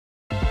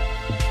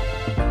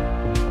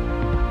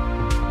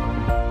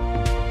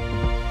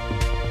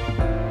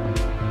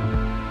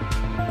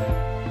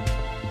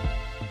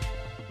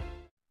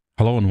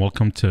Hello and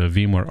welcome to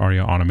VMware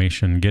Aria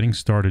Automation Getting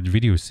Started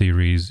video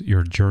series,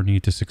 Your Journey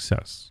to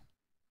Success.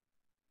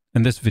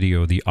 In this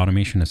video, the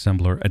Automation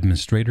Assembler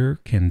administrator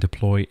can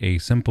deploy a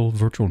simple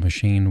virtual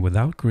machine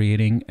without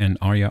creating an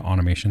Aria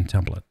Automation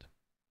template.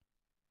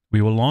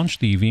 We will launch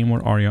the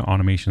VMware Aria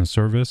Automation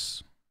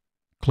service,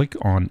 click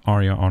on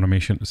Aria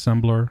Automation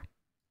Assembler,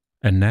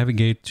 and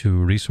navigate to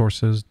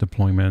Resources,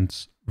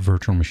 Deployments,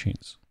 Virtual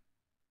Machines.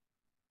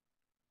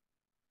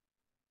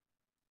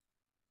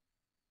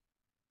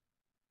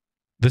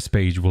 This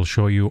page will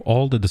show you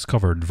all the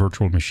discovered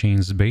virtual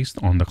machines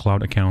based on the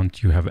cloud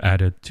account you have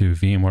added to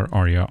VMware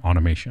Aria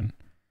Automation.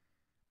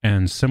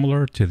 And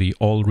similar to the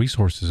All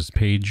Resources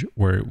page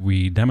where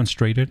we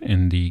demonstrated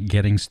in the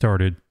Getting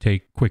Started,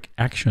 Take Quick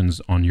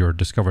Actions on Your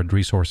Discovered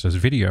Resources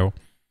video,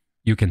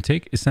 you can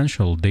take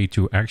essential Day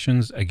 2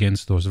 actions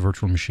against those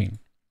virtual machines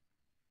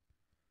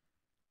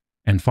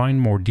and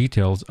find more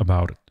details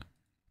about it.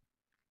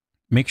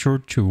 Make sure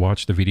to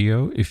watch the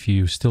video if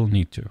you still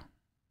need to.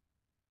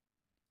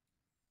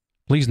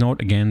 Please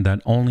note again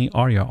that only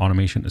Aria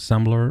Automation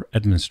Assembler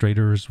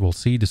administrators will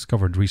see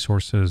discovered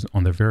resources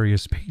on the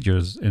various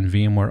pages in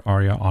VMware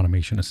Aria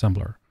Automation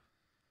Assembler.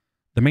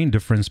 The main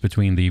difference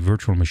between the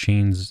virtual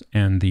machines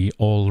and the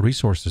All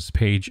Resources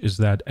page is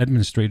that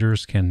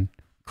administrators can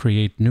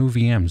create new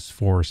VMs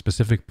for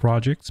specific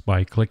projects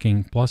by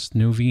clicking plus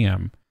New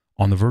VM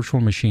on the Virtual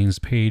Machines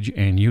page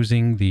and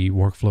using the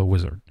Workflow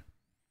Wizard.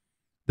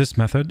 This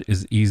method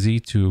is easy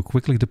to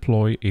quickly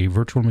deploy a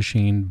virtual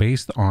machine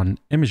based on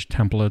image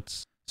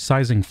templates,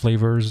 sizing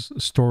flavors,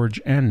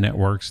 storage, and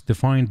networks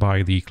defined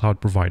by the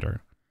cloud provider.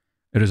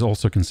 It is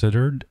also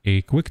considered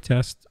a quick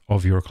test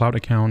of your cloud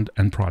account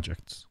and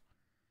projects.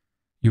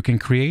 You can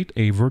create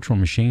a virtual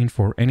machine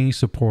for any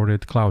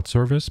supported cloud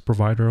service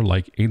provider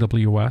like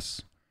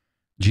AWS,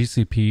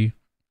 GCP,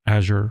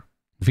 Azure,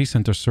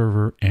 vCenter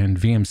Server, and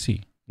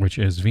VMC, which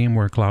is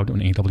VMware Cloud on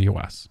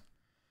AWS.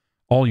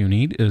 All you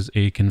need is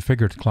a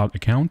configured cloud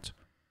account,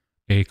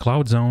 a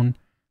cloud zone,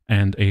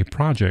 and a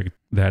project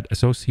that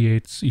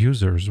associates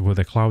users with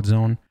a cloud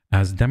zone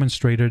as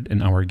demonstrated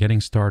in our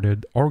Getting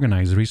Started,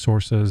 Organize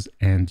Resources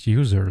and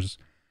Users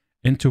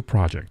into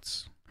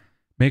Projects.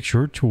 Make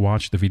sure to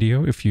watch the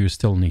video if you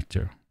still need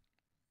to.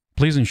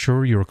 Please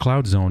ensure your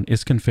cloud zone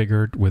is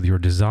configured with your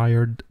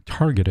desired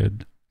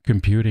targeted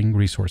computing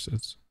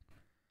resources.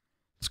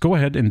 Let's go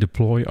ahead and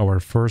deploy our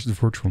first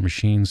virtual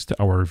machines to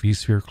our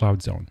vSphere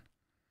Cloud Zone.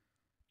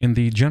 In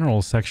the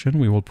General section,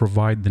 we will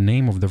provide the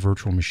name of the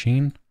virtual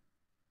machine.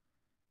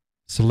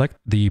 Select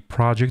the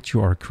project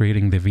you are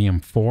creating the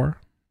VM for.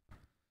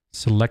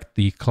 Select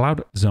the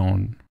Cloud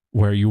Zone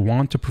where you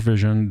want to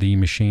provision the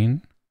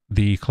machine.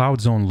 The Cloud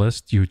Zone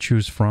list you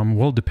choose from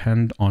will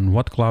depend on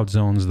what cloud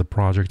zones the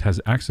project has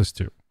access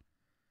to.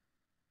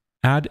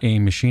 Add a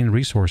machine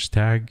resource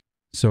tag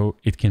so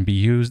it can be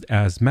used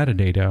as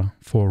metadata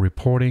for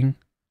reporting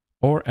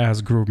or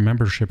as group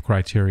membership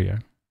criteria,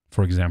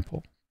 for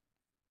example.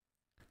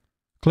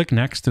 Click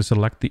Next to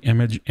select the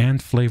image and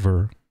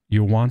flavor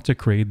you want to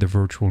create the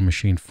virtual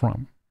machine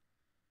from.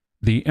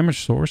 The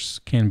image source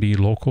can be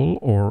local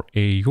or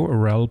a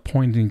URL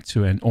pointing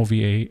to an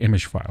OVA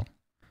image file.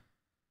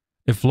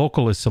 If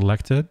local is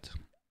selected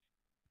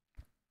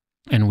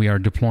and we are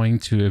deploying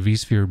to a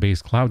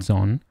vSphere-based cloud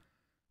zone,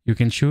 you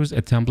can choose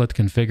a template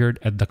configured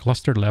at the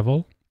cluster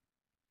level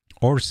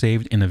or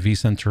saved in a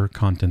vCenter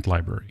content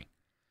library.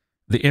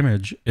 The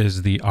image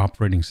is the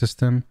operating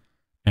system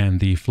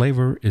and the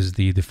flavor is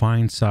the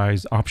defined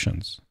size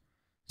options.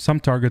 Some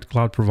target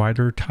cloud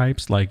provider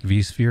types like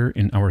vSphere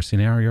in our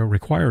scenario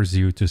requires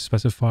you to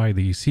specify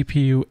the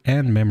CPU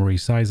and memory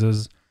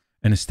sizes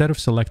instead of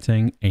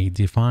selecting a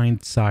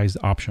defined size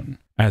option,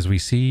 as we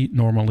see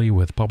normally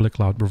with public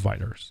cloud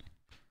providers.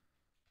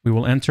 We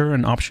will enter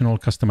an optional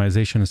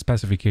customization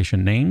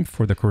specification name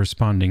for the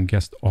corresponding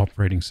guest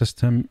operating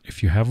system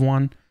if you have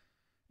one,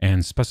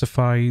 and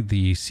specify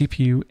the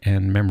CPU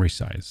and memory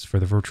size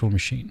for the virtual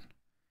machine.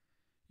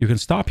 You can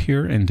stop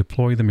here and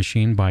deploy the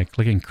machine by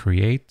clicking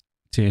Create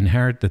to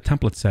inherit the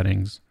template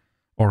settings,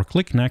 or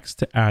click Next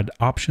to add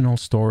optional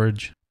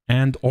storage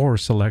and/or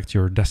select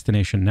your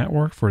destination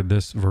network for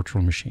this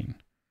virtual machine.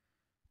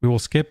 We will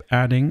skip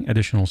adding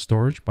additional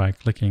storage by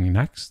clicking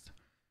Next,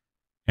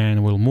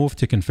 and we'll move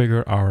to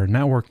configure our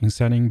networking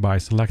setting by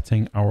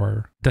selecting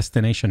our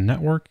destination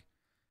network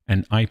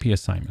and IP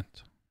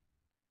assignment.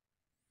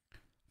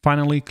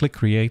 Finally, click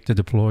Create to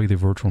deploy the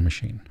virtual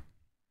machine.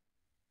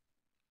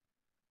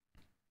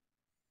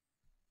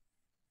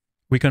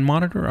 We can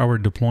monitor our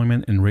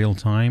deployment in real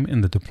time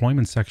in the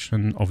Deployment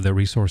section of the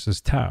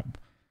Resources tab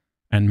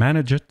and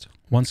manage it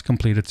once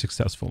completed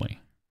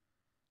successfully.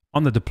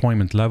 On the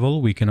deployment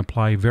level, we can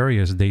apply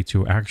various Day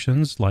 2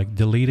 actions like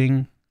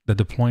deleting the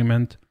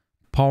deployment,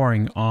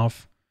 powering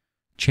off,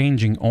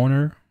 changing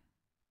owner,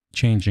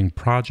 changing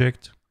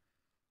project,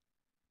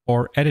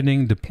 or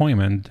editing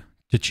deployment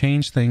to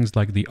change things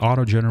like the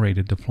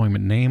auto-generated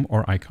deployment name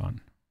or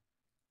icon.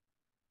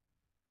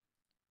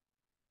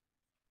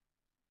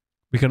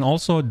 We can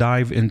also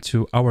dive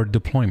into our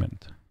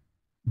deployment.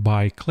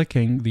 by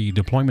clicking the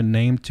deployment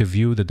name to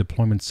view the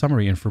deployment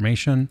summary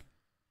information,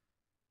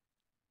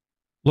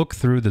 look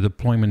through the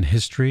deployment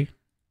history,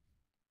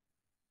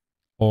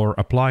 or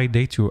apply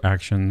day 2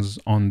 actions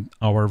on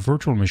our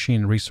virtual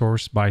machine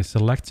resource by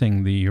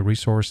selecting the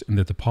resource in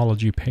the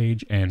topology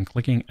page and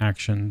clicking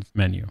Actions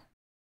menu.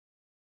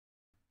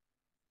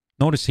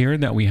 Notice here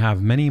that we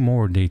have many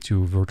more day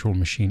 2 virtual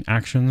machine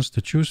actions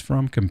to choose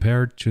from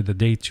compared to the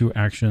day 2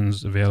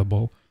 actions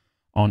available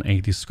on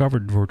a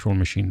discovered virtual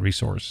machine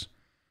resource,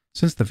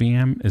 since the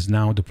VM is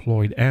now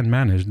deployed and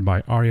managed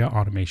by Aria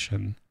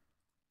Automation.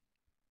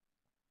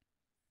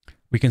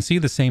 We can see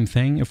the same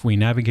thing if we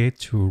navigate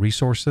to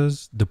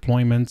Resources,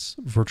 Deployments,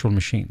 Virtual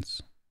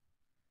Machines.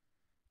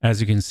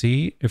 As you can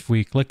see, if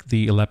we click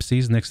the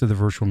ellipses next to the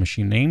virtual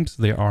machine names,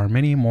 there are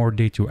many more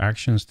day 2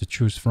 actions to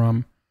choose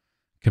from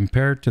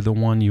compared to the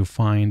one you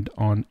find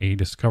on a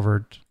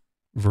discovered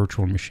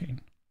virtual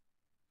machine.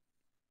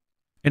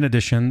 In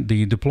addition,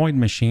 the deployed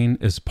machine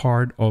is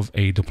part of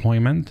a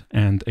deployment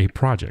and a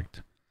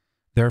project.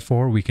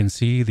 Therefore, we can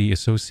see the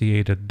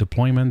associated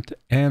deployment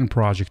and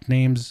project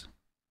names.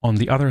 On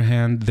the other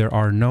hand, there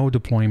are no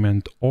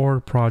deployment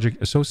or project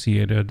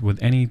associated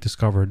with any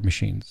discovered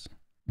machines.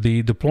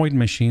 The deployed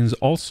machines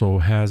also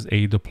has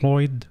a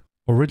deployed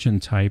origin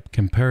type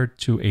compared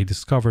to a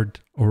discovered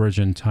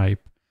origin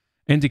type,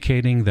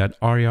 indicating that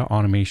Aria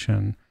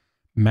Automation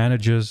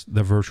manages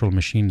the virtual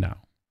machine now.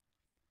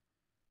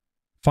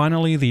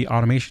 Finally, the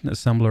Automation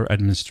Assembler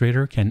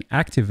Administrator can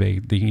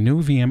activate the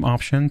new VM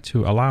option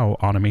to allow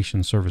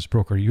Automation Service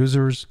Broker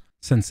users,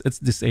 since it's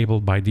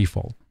disabled by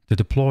default, to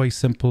deploy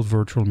simple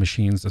virtual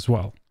machines as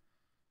well.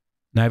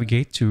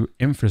 Navigate to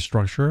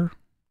Infrastructure,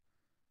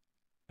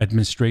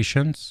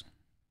 Administrations,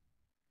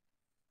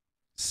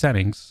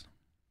 Settings,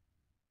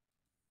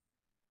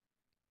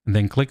 and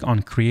then click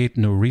on Create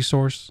New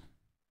Resource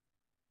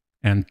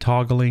and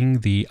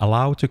toggling the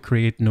Allow to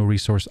Create New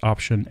Resource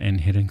option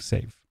and hitting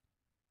Save.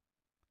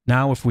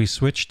 Now, if we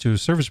switch to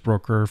Service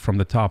Broker from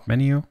the top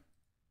menu,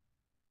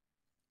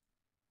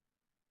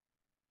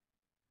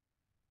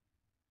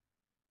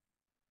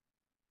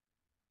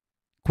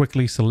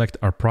 quickly select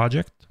our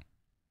project,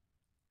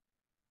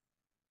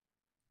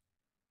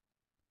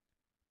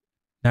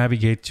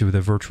 navigate to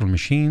the virtual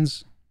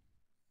machines,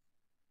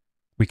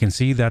 we can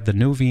see that the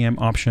new VM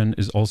option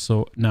is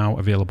also now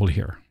available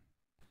here.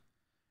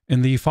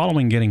 In the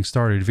following Getting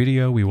Started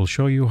video, we will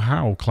show you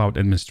how cloud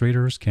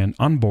administrators can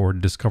onboard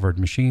discovered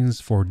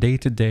machines for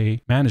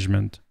day-to-day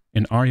management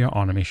in Aria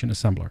Automation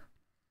Assembler.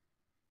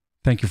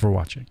 Thank you for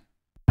watching.